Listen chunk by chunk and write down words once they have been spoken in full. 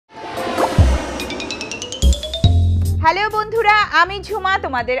Hello বন্ধুরা, আমি ঝুমা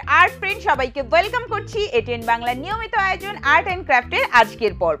তোমাদের আর্ট ফ্রেন্ড সবাইকে ওয়েলকাম করছি ATN বাংলার নিয়মিত আয়োজন আর্ট এন্ড ক্রাফটের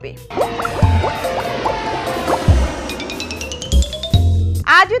আজকের পর্বে।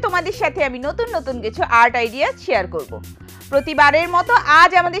 আজও তোমাদের সাথে আমি নতুন নতুন কিছু আর্ট আইডিয়া শেয়ার করব। প্রতিবারের মতো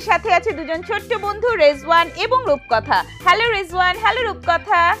আজ আমাদের সাথে আছে দুজন ছোট্ট বন্ধু রেজওয়ান এবং রূপকথা। হ্যালো রেজওয়ান, হ্যালো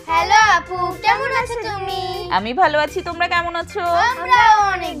রূপকথা। হ্যালো আপু, কেমন আছো তুমি? আমি ভালো আছি, তোমরা কেমন আছো? আমরাও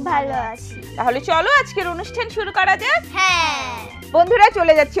অনেক ভালো আছি। তাহলে চলো আজকের অনুষ্ঠান শুরু করা যাক। হ্যাঁ বন্ধুরা,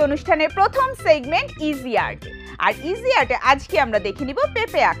 চলে যাচ্ছি অনুষ্ঠানের প্রথম সেগমেন্ট ইজি আর্ট। আর ইজি আর্টে আজকে আমরা দেখে নিব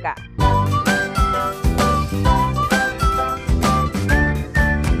পেঁপে আঁকা।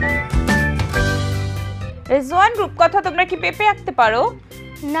 রেজওয়ান, রূপকথা, তোমরা কি পেঁপে আঁকতে পারো?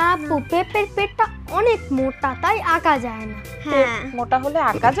 না আপু, পেঁপের পেটটা অনেক মোটা, তাই আঁকা যায় না। হ্যাঁ, মোটা হলে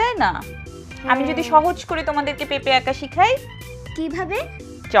আঁকা যায় না। আমি যদি সহজ করে তোমাদেরকে পেঁপে আঁকা শিখাই, কিভাবে?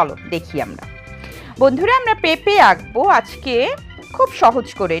 চলো দেখি আমরা। বন্ধুরা, আমরা পেঁপে আঁকবো আজকে খুব সহজ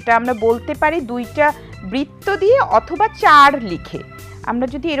করে। এটা আমরা বলতে পারি দুইটা বৃত্ত দিয়ে অথবা চার লিখে। আমরা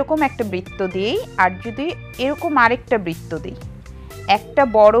যদি এরকম একটা বৃত্ত দিই আর যদি এরকম আরেকটা বৃত্ত দিই, একটা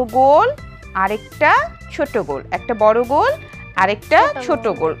বড় গোল আরেকটা ছোট গোল, একটা বড় গোল আরেকটা ছোট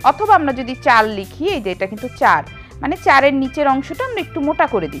গোল, অথবা আমরা যদি চার লিখি, এই যে এটা কিন্তু চার, মানে চারের নিচের অংশটা আমরা একটু মোটা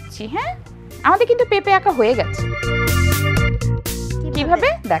করে দিচ্ছি। হ্যাঁ, আমাদের কিন্তু পেঁপে আঁকা হয়ে গেছে। কিভাবে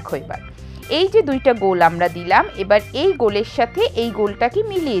দেখো এবার। এই যে দুইটা গোল আমরা দিলাম, এবার এই গোলের সাথে এই গোলটাকে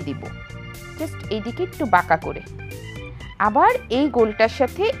মিলিয়ে দিব, জাস্ট এইদিকে একটু বাঁকা করে। আবার এই গোলটার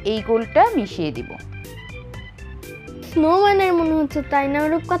সাথে এই গোলটা মিশিয়ে দিব। স্নোম্যানের মনে হচ্ছে, তাই না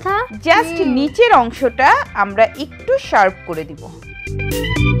রূপকথা? জাস্ট নিচের অংশটা আমরা একটু শার্প করে দিব।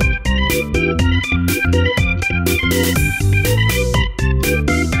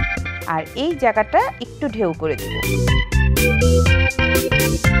 আর এই জায়গাটা একটু ঢেউ করে দিব।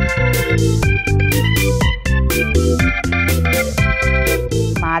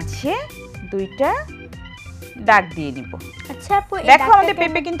 মাঝে দুইটা দাগ দিয়ে নিব। আচ্ছা আপু, দেখো আমাদের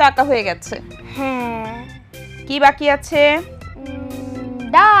পেঁপে কিন্তু আঁকা হয়ে গেছে। হ্যাঁ, কি বাকি আছে?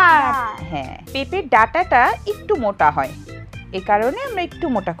 ডাট। হ্যাঁ, পেঁপের ডাঁটাটা একটু মোটা হয়, এই কারণে আমরা একটু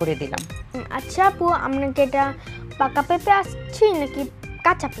মোটা করে দিলাম। আচ্ছা আপু, আমরা কি এটা পাকা পেঁপে আঁকছি নাকি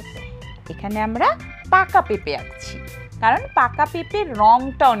কাঁচা পেঁপে? এখানে আমরা পাকা পেঁপে আঁকছি, কারণ পাকা পেঁপের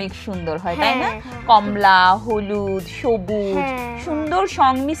রংটা অনেক সুন্দর হয়, তাই না? কমলা, হলুদ, সবুজ, সুন্দর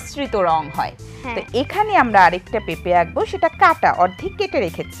সংমিশ্রিত রং হয়। তো এখানে আমরা আরেকটা পেঁপে আঁকবো, সেটা কাটা, অর্ধেক কেটে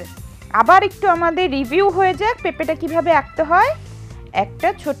রেখেছে। আবার একটু আমাদের রিভিউ হয়ে যাক পেঁপেটা কিভাবে আঁকতে হয়। একটা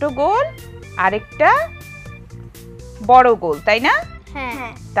ছোট গোল আরেকটা বড় গোল, তাই না? হ্যাঁ।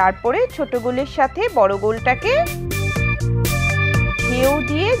 তারপরে ছোট গোলের সাথে বড় গোলটাকে ঢেউ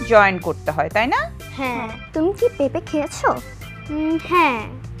দিয়ে জয়েন করতে হয়, তাই না? হ্যাঁ। তুমি কি পেঁপে খেয়েছো? হ্যাঁ।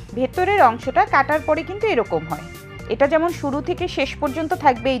 ভেতরের অংশটা কাটার পরে কিন্তু এরকম হয়। এটা যেমন শুরু থেকে শেষ পর্যন্ত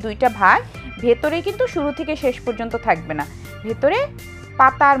থাকবে এই দুইটা ভাগ, ভেতরে কিন্তু শুরু থেকে শেষ পর্যন্ত থাকবে না, ভেতরে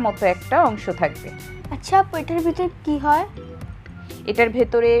পাতার মতো একটা অংশ থাকবে। আচ্ছা, এটার ভিতরে কি হয়? এটার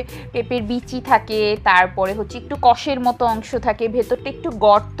ভেতরে পেঁপের বিচি থাকে, তারপরে হচ্ছে একটু কষের মতো অংশ থাকে, ভেতরটা একটু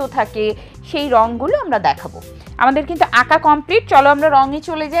গর্ত থাকে। সেই রংগুলো আমরা দেখাবো। আমাদের কিন্তু আঁকা কমপ্লিট, চলো আমরা রঙে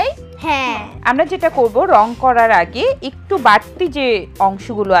চলে যাই। হ্যাঁ, আমরা যেটা করব, রং করার আগে একটু বাড়তি যে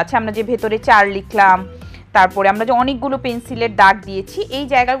অংশগুলো আছে, আমরা যে ভেতরে চার লিখলাম, তারপরে আমরা যে অনেকগুলো পেন্সিলের দাগ দিয়েছি, এই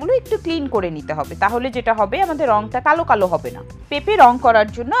জায়গাগুলো একটু ক্লিন করে নিতে হবে। তাহলে যেটা হবে, আমাদের রংটা কালো কালো হবে না। পেঁপে রং করার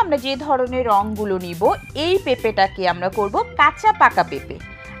জন্য আমরা যে ধরনের রংগুলো নিব, এই পেঁপেটাকে আমরা করব কাঁচা পাকা পেঁপে,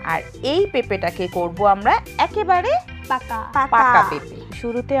 আর এই পেঁপেটাকে করব আমরা একেবারে পাকা পেঁপে।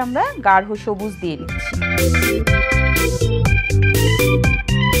 শুরুতে আমরা গাঢ় সবুজ দিয়ে নিচ্ছি।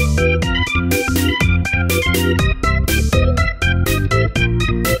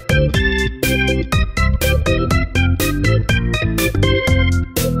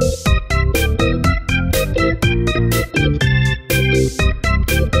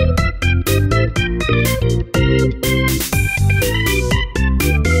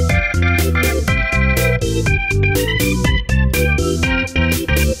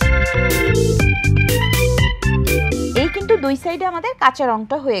 দুই সাইডে আমাদের কাঁচা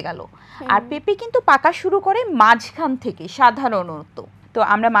রংটা হয়ে গেল। আর পেঁপে কিন্তু পাকা শুরু করে মাঝখান থেকে সাধারণত। তো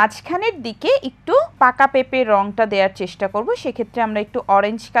আমরা মাঝখানের দিকে একটু পাকা পেঁপের রংটা দেওয়ার চেষ্টা করব। সেক্ষেত্রে আমরা একটু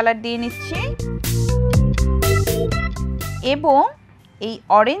অরেঞ্জ কালার দিয়ে নিচ্ছি এবং এই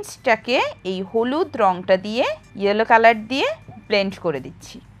অরেঞ্জটাকে এই হলুদ রংটা দিয়ে ইয়েলো কালার দিয়ে ব্লেন্ড করে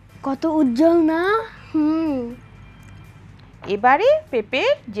দিচ্ছি। কত উজ্জ্বল না? এবারে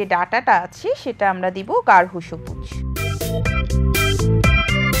পেঁপের যে ডাঁটাটা আছে সেটা আমরা দিব গাঢ় সবুজ।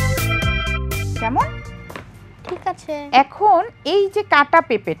 কেমন? ঠিক আছে। এখন এই যে কাটা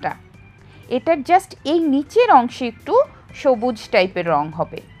পেঁপেটা, এটার জাস্ট এই নিচের অংশে একটু সবুজ টাইপের রং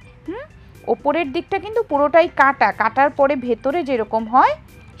হবে। ওপরের দিকটা কিন্তু পুরোটাই কাটা, কাটার পরে ভেতরে যেরকম হয়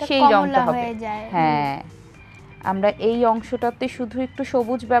সেই রংটা হবে। হ্যাঁ, আমরা এই অংশটাতে শুধু একটু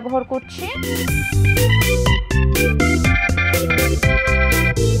সবুজ ব্যবহার করছি।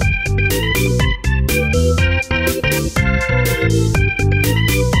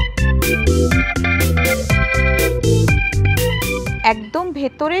 একদম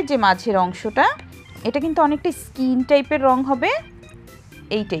ভেতরে যে মাঝের অংশটা, এটা কিন্তু অনেকটা স্কিন টাইপের রং হবে,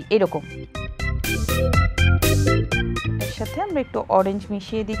 এইটাই এরকম। এর সাথে আমরা একটু অরেঞ্জ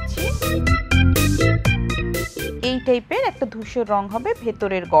মিশিয়ে দিচ্ছি। এই টাইপের একটা ধূসর রং হবে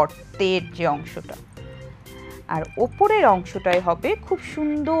ভেতরের গর্তের যে অংশটা, আর ওপরের অংশটাই হবে খুব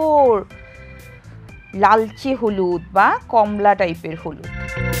সুন্দর লালচে হলুদ বা কমলা টাইপের হলুদ।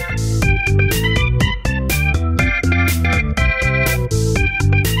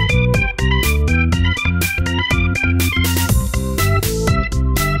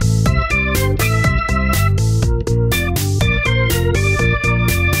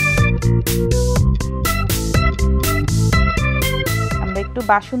 একটু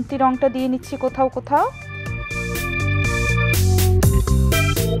বাসন্তী রংটা দিয়ে নিচ্ছি কোথাও কোথাও,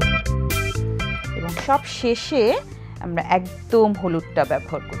 এবং সব শেষে আমরা একদম হলুদটা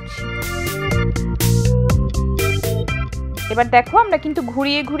ব্যবহার করছি। এবার দেখো আমরা কিন্তু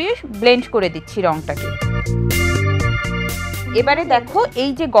ঘুরিয়ে ঘুরিয়ে ব্লেন্ড করে দিচ্ছি রংটাকে। এবারে দেখো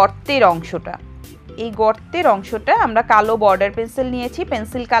এই যে গর্তের অংশটা, এই গর্তের অংশটা আমরা কালো বর্ডার পেন্সিল নিয়েছি,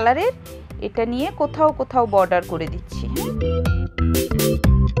 পেন্সিল কালারের, এটা নিয়ে কোথাও কোথাও বর্ডার করে দিচ্ছি।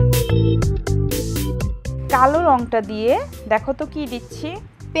 কালো রংটা দিয়ে দেখো তো কি দিচ্ছি,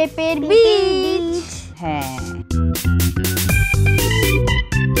 পেঁপের বীজ। হ্যাঁ,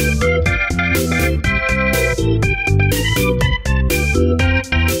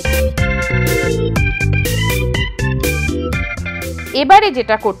 এবারে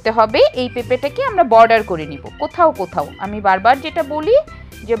যেটা করতে হবে, এই পেঁপেটাকে আমরা বর্ডার করে নিব কোথাও কোথাও। আমি বারবার যেটা বলি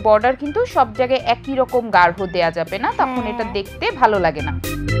যে বর্ডার কিন্তু সব জায়গায় একই রকম গাঢ় দেয়া যাবে না, তখন এটা দেখতে ভালো লাগে না।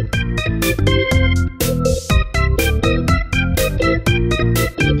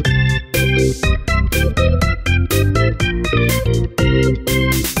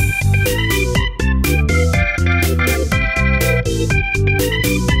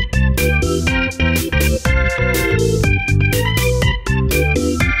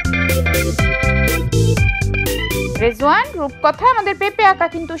 রেজওয়ান, রূপকথা, আমাদের পেঁপে আঁকা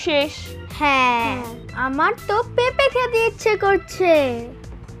কিন্তু শেষ। হ্যাঁ, আমার তো পেঁপে খেতে ইচ্ছে করছে।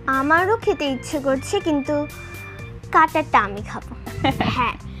 আমারও খেতে ইচ্ছে করছে, কিন্তু কাটাটা আমি খাবো।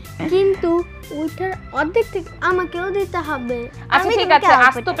 হ্যাঁ, কিন্তু ওইটার অর্ধেক থেকে আমাকেও দিতে হবে। আচ্ছা ঠিক আছে,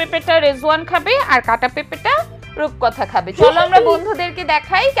 আস্ত পেঁপেটা রেজওয়ান খাবে আর কাটা পেঁপেটা রূপকথা খাবে। চলো আমরা বন্ধুদেরকে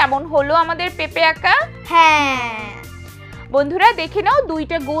দেখাই কেমন হলো আমাদের পেঁপে আঁকা। হ্যাঁ বন্ধুরা দেখে নাও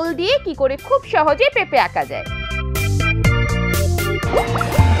দুইটা গোল দিয়ে কি করে খুব সহজে পেঁপে আঁকা যায়।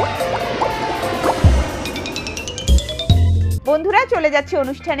 বন্ধুরা চলে যাচ্ছে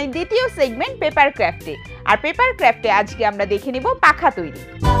অনুষ্ঠানের দ্বিতীয় সেগমেন্ট পেপার ক্রাফটে। আর পেপার ক্রাফটে আজকে আমরা দেখে নিব পাখা তৈরি।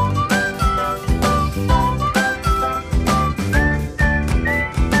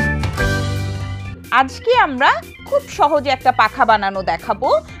 আজকে আমরা খুব সহজে একটা পাখা বানানো দেখাবো,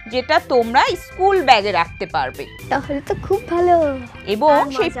 যেটা তোমরা স্কুল ব্যাগে রাখতে পারবে। তাহলে তো খুব ভালো। এবং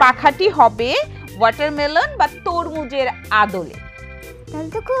সেই পাখাটি হবে ওয়াটারমেলন বা তরমুজের আদলে। তাহলে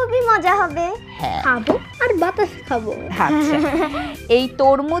তো খুবই মজা হবে। হ্যাঁ, খাবো আর বাতাস খাবো। আচ্ছা, এই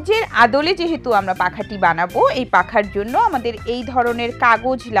তরমুজের আদলে যেহেতু আমরা পাখাটি বানাবো, এই পাখার জন্য আমাদের এই ধরনের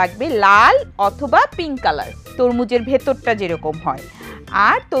কাগজ লাগবে, লাল অথবা পিঙ্ক কালার, তরমুজের ভেতরটা যেরকম হয়।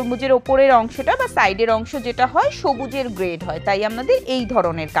 আর তরমুজের ওপরের অংশটা বা সাইডের অংশ যেটা হয় সবুজের গ্রেড হয়, তাই আমাদের এই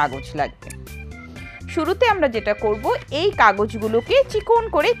ধরনের কাগজ লাগবে। শুরুতে আমরা যেটা করব, এই কাগজগুলোকে চিকন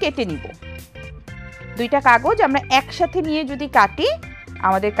করে কেটে নিব। দুইটা কাগজ আমরা একসাথে নিয়ে যদি কাটি,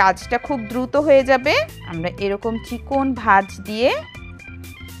 আমাদের কাজটা খুব দ্রুত হয়ে যাবে। আমরা এরকম চিকন ভাঁজ দিয়ে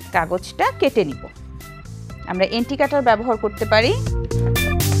কাগজটা কেটে নিব। আমরা এন্টি কাটার ব্যবহার করতে পারি।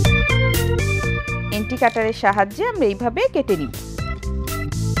 এন্টি কাটারের সাহায্যে আমরা এইভাবে কেটে নিব।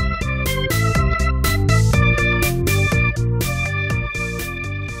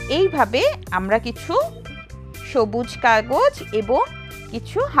 এইভাবে আমরা কিছু সবুজ কাগজ এবং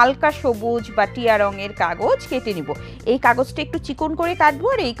কিছু হালকা সবুজ বা টিয়া রঙের কাগজ কেটে নিব। এই কাগজটা একটু চিকন করে কাটবো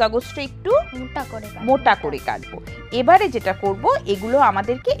আর এই কাগজটা একটু মোটা করে কাটবো। এবারে যেটা করব, এগুলো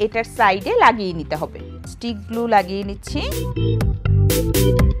আমাদেরকে এটার সাইডে লাগিয়ে নিতে হবে। স্টিক গ্লু লাগিয়ে নিচ্ছি।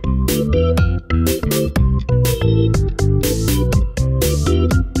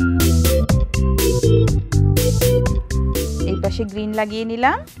 এই পাশে গ্রিন লাগিয়ে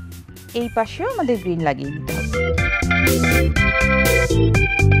নিলাম। এই পাশেও আমাদের গ্রিন লাগিয়ে নিতে হবে।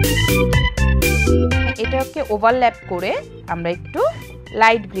 এটাকে ওভারল্যাপ করে আমরা একটু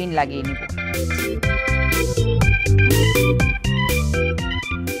লাইট গ্রিন লাগিয়ে নিব।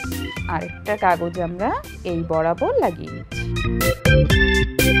 আরেকটা কাগজ আমরা এই বরাবর লাগিয়ে নিচ্ছি।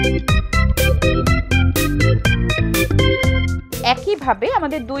 একইভাবে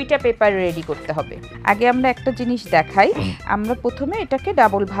আমাদের দুইটা পেপার রেডি করতে হবে। আগে আমরা একটা জিনিস দেখাই, আমরা প্রথমে এটাকে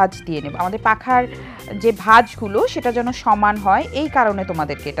ডাবল ভাঁজ দিয়ে নেব। আমাদের পাখার যে ভাঁজগুলো সেটা যেন সমান হয়, এই কারণে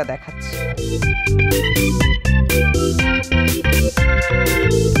তোমাদেরকে এটা দেখাচ্ছি।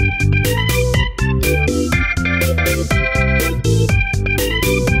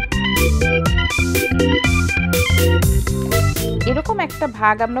 এরকম একটা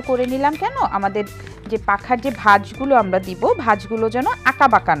ভাগ আমরা করে নিলাম কেন, আমাদের যে পাখার যে ভাঁজগুলো আমরা দিব, ভাঁজগুলো যেন আঁকা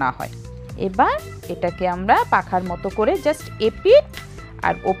বাঁকা না হয়। এবার এটাকে আমরা পাখার মতো করে জাস্ট এপিট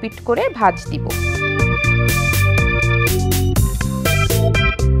আর ওপিট করে ভাঁজ দিব।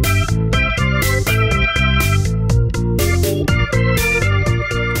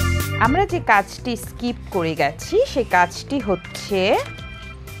 আমরা যে কাজটি স্কিপ করে গেছি সেই কাজটি হচ্ছে,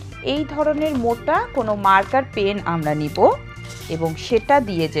 এই ধরনের মোটা কোনো মার্কার পেন আমরা নিব এবং সেটা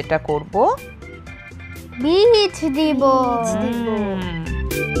দিয়ে যেটা করব, বীজ দিব।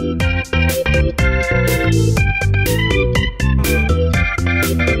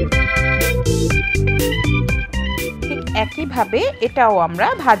 ঠিক একইভাবে এটাও আমরা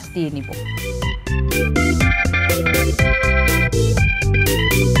ভাঁজ দিয়ে নিব।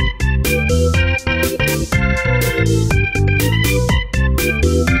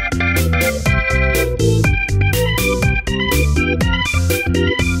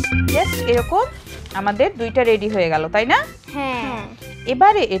 এরকম আমাদের দুইটা রেডি হয়ে গেল, তাই না? হ্যাঁ।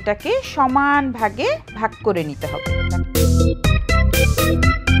 এবারে এটাকে সমান ভাগে ভাগ করে নিতে হবে।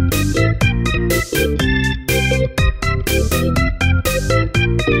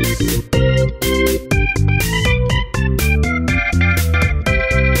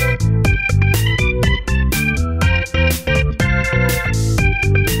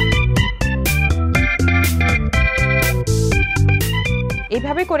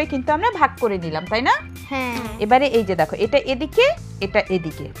 এইভাবে করে কিন্তু আমরা ভাগ করে নিলাম, তাই না? হ্যাঁ। এবারে এই যে দেখো, এটা এদিকে, এটা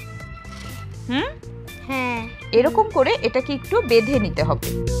এদিকে। হ্যাঁ। এরকম করে এটাকে একটু বেঁধে নিতে হবে।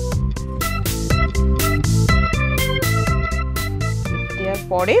 দেওয়ার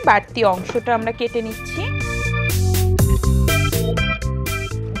পরে বাড়তি অংশটা আমরা কেটে নিচ্ছি।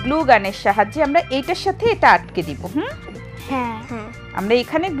 গ্লু গানের সাহায্যে আমরা এইটার সাথে এটা আটকে দিব। হ্যাঁ। আমরা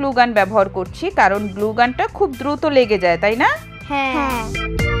এখানে গ্লু গান ব্যবহার করছি কারণ গ্লু গানটা খুব দ্রুত লেগে যায়, তাই না? হ্যাঁ।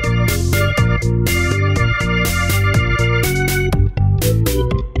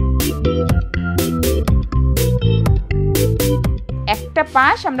 একটা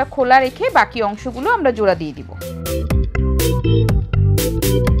পাশ আমরা খোলা রেখে বাকি অংশগুলো আমরা জোড়া দিয়ে দিব।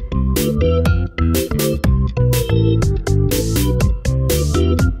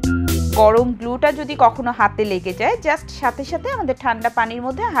 গরম গ্লুটা যদি কখনো হাতে লেগে যায়, জাস্ট সাথে সাথে আমাদের ঠান্ডা পানির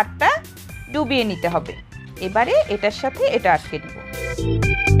মধ্যে হাতটা ডুবিয়ে নিতে হবে। এবারে এটার সাথে এটা আটকে দিব।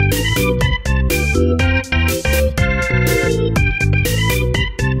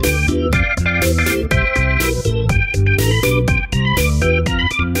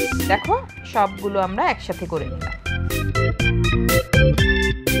 দেখো, সবগুলো আমরা একসাথে করে নিলাম।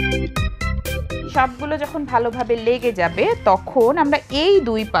 সবগুলো যখন ভালোভাবে লেগে যাবে তখন আমরা এই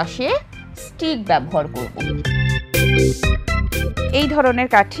দুই পাশে স্টিক ব্যবহার করব। এই ধরনের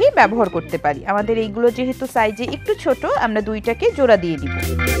কাঠি ব্যবহার করতে পারি। আমাদের এইগুলো যেহেতু সাইজে একটু ছোট, আমরা দুইটাকে জোড়া দিয়ে দিব।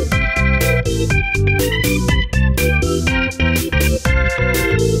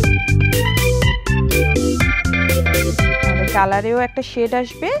 কালারেও একটা শেড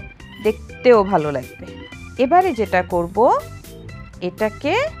আসবে, দেখতেও ভালো লাগবে। এবারে যেটা করব,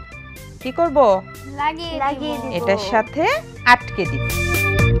 এটাকে কি করব, লাগিয়ে দিব। এটার সাথে আটকে দিব।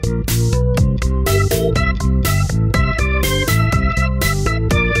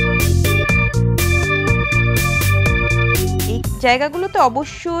 এই জায়গাগুলোতে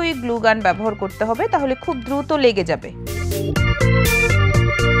অবশ্যই গ্লু গান ব্যবহার করতে হবে, তাহলে খুব দ্রুত লেগে যাবে।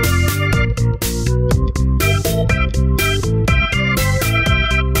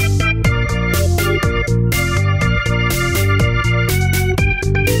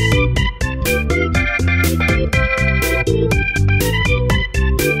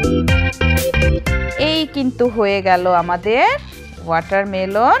 কিন্তু হয়ে গেল আমাদের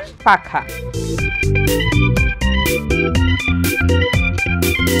ওয়াটারমেলন পাখা।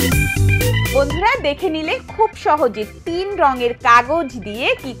 বন্ধুরা দেখে নিলে খুব সহজে 3 রঙের কাগজ দিয়ে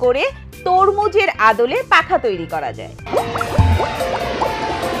কি করে তরমুজের আদলে পাখা তৈরি করা যায়।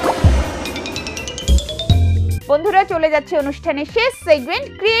 বন্ধুরা চলে যাচ্ছে অনুষ্ঠানের শেষ segment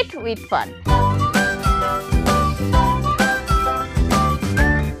create with fun.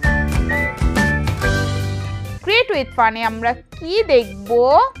 Create with ফানে আমরা কি দেখব?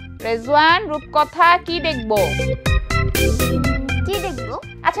 রেজওয়ান, রূপকথা, কি দেখব? কি দেখবো?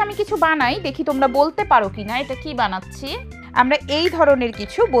 আচ্ছা আমি কিছু বানাই, দেখি তোমরা বলতে পারো কিনা এটা কি বানাচ্ছি। আমরা এই ধরনের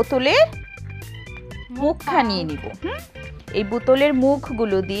কিছু বোতলের মুখা নিয়ে নিব। এই বোতলের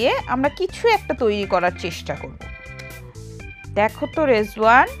মুখগুলো দিয়ে আমরা কিছু একটা তৈরি করার চেষ্টা করব। দেখো তো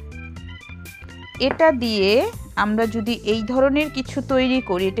রেজওয়ান, এটা দিয়ে আমরা যদি এই ধরনের কিছু তৈরি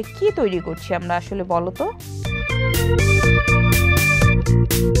করি, এটা কি তৈরি করছি আমরা আসলে বলো তো?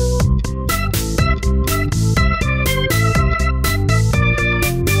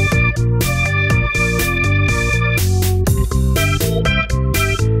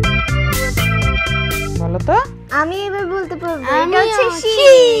 বলো তো। আমি এবার বলতে পারবো, এটা হচ্ছে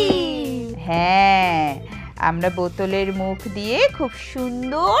শিপ। হ্যাঁ, আমরা বোতলের মুখ দিয়ে খুব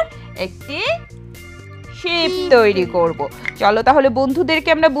সুন্দর একটি শেপ তৈরি করব। চলো তাহলে বন্ধুদেরকে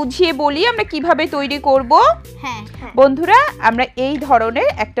আমরা বুঝিয়ে বলি আমরা কিভাবে তৈরি করব। হ্যাঁ বন্ধুরা, আমরা এই ধরনের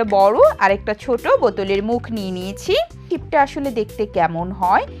একটা বড় আর একটা ছোট বোতলের মুখ নিয়ে নিয়েছি। শেপটা আসলে দেখতে কেমন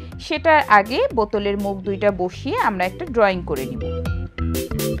হয় সেটার আগে বোতলের মুখ দুইটা বসিয়ে আমরা একটা ড্রয়িং করে নিব।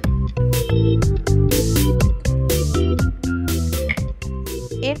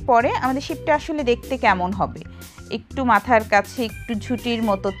 এরপরে আমাদের শেপটা আসলে দেখতে কেমন হবে, একটু মাথার কাছে একটু ঝুঁটির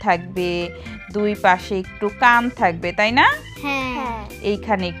মতো থাকবে, দুই পাশে একটু কান থাকবে, তাই না? হ্যাঁ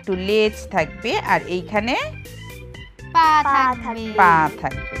এইখানে একটু লেজ থাকবে আর এইখানে পা থাকবে। পা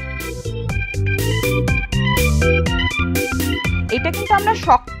থাকবে। এটা কিন্তু আমরা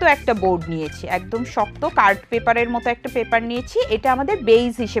শক্ত একটা বোর্ড নিয়েছি, একদম শক্ত কার্ড পেপারের মতো একটা পেপার নিয়েছি। এটা আমাদের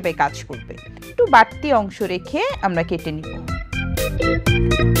বেস হিসেবে কাজ করবে। একটু বাড়তি অংশ রেখে আমরা কেটে নিব।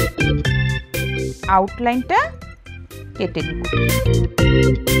 আউটলাইনটা কেটে নিব।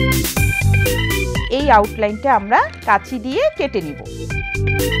 এই আউটলাইনটা আমরা কাঁচি দিয়ে কেটে নিব।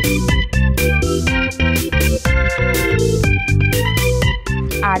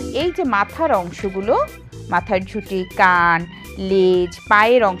 আর এই যে মাথার অংশগুলো, মাথার ঝুঁটি, কান, লেজ,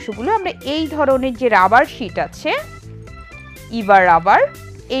 পায়ের অংশগুলো আমরা এই ধরনের যে রাবার শিট আছে, ইভার রাবার,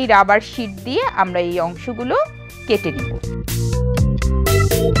 এই রাবার শিট দিয়ে আমরা এই অংশগুলো কেটে নিব।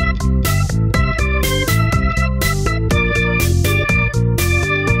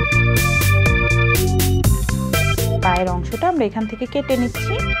 পায়ের অংশটা আমরা এখান থেকে কেটে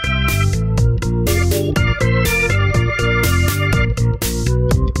নিচ্ছি।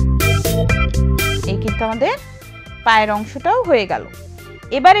 এই কিন্তু আমাদের পায়ের অংশটাও হয়ে গেল।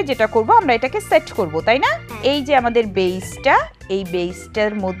 এবারে যেটা করব, আমরা এটাকে সেট করব, তাই না? এই যে আমাদের বেসটা, এই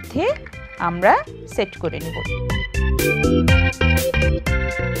বেসটার মধ্যে আমরা সেট করে নেব।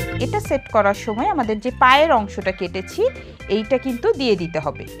 এটা সেট করার সময় আমাদের যে পায়ের অংশটা কেটেছি এইটা কিন্তু দিয়ে দিতে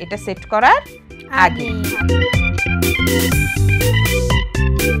হবে, এটা সেট করার আগে।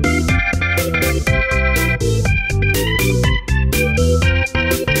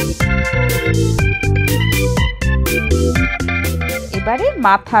 এবারে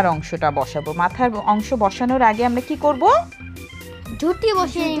মাথার অংশটা বসাবো। মাথার অংশ বসানোর আগে আমরা কি করব? ঝুঁটি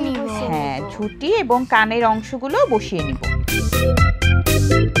বসিয়ে নিব। হ্যাঁ, ঝুঁটি এবং কানের অংশগুলো বসিয়ে নিব।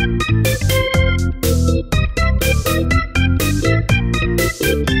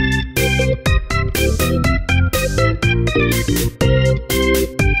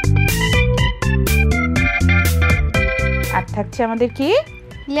 আর থাকছে আমাদের কি?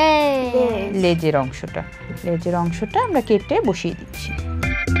 লেজের অংশটা। লেজের অংশটা আমরা কেটে বসিয়ে দিচ্ছি।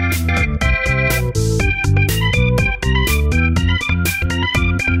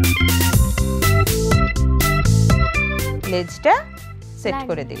 লেজটা সেট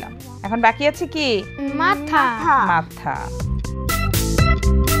করে দিলাম। এখন বাকি আছে কি? মাথা। মাথা।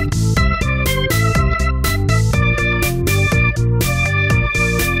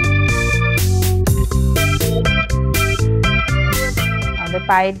 আমাদের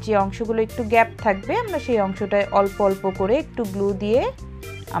পায়ের যে অংশগুলো একটু গ্যাপ থাকবে, আমরা সেই অংশটায় অল্প অল্প করে একটু গ্লু দিয়ে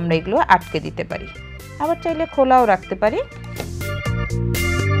আমরা এগুলো আটকে দিতে পারি। আবার চাইলে খোলাও রাখতে পারি।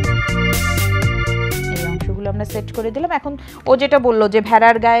 এই অংশগুলো আমরা সেট করে দিলাম। এখন ও যেটা বললো যে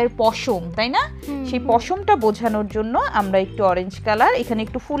ভেড়ার গায়ের পশম, তাই না? সেই পশমটা বোঝানোর জন্য আমরা একটু অরেঞ্জ কালার এখানে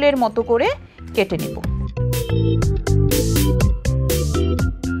একটু ফুলের মতো করে কেটে নিব।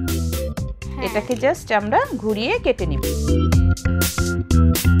 এটাকে জাস্ট আমরা ঘুরিয়ে কেটে নিব।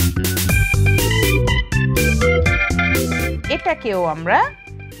 এটাকেও আমরা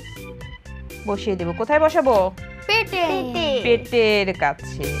বসিয়ে দেব। কোথায় বসাবো? পেটের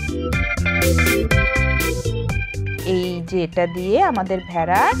কাছে। এই যে এটা দিয়ে আমাদের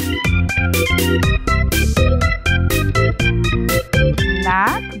ভেড়া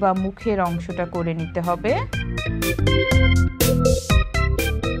নাক বা মুখের অংশটা করে নিতে হবে।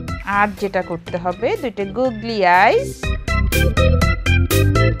 আর যেটা করতে হবে, দুইটা গুগলি আইস।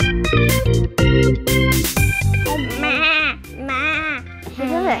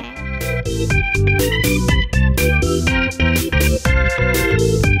 এভাবে?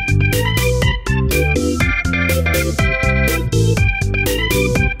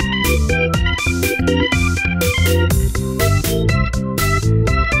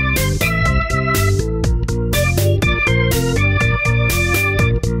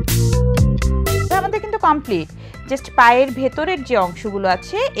 আমাদের কিন্তু কমপ্লিট। জাস্ট পায়ের ভেতরের যে অংশগুলো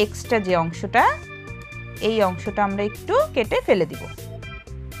আছে, এক্সট্রা যে অংশটা, এই অংশটা আমরা একটু কেটে ফেলে দিব,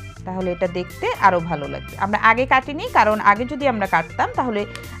 তাহলে এটা দেখতে আরো ভালো লাগবে। আমরা আগে কাটিনি, কারণ আগে যদি আমরা কাটতাম তাহলে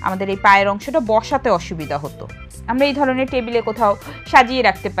আমাদের এই পায়ের অংশটা বসাতে অসুবিধা হতো। আমরা এই ধরনের টেবিলে কোথাও সাজিয়ে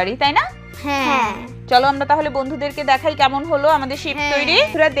রাখতে পারি, তাই না? হ্যাঁ। চলো আমরা তাহলে বন্ধুদেরকে দেখাই কেমন হলো আমাদের শিপ তৈরি।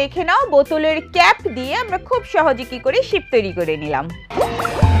 তোরা দেখে নাও, বোতলের ক্যাপ দিয়ে আমরা খুব সহজে কি করে শিপ তৈরি করে নিলাম।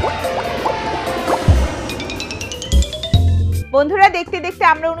 বন্ধুরা, দেখতে দেখতে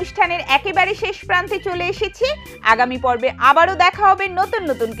আমরা অনুষ্ঠানের একেবারে শেষ প্রান্তে চলে এসেছি। আগামী পর্বে আবারও দেখা হবে নতুন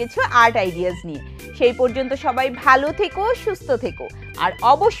নতুন কিছু আর্ট আইডিয়াস নিয়ে। সেই পর্যন্ত সবাই ভালো থেকো, সুস্থ থেকো, আর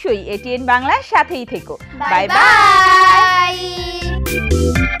অবশ্যই এটিএন বাংলার সাথেই থেকো। Bye bye.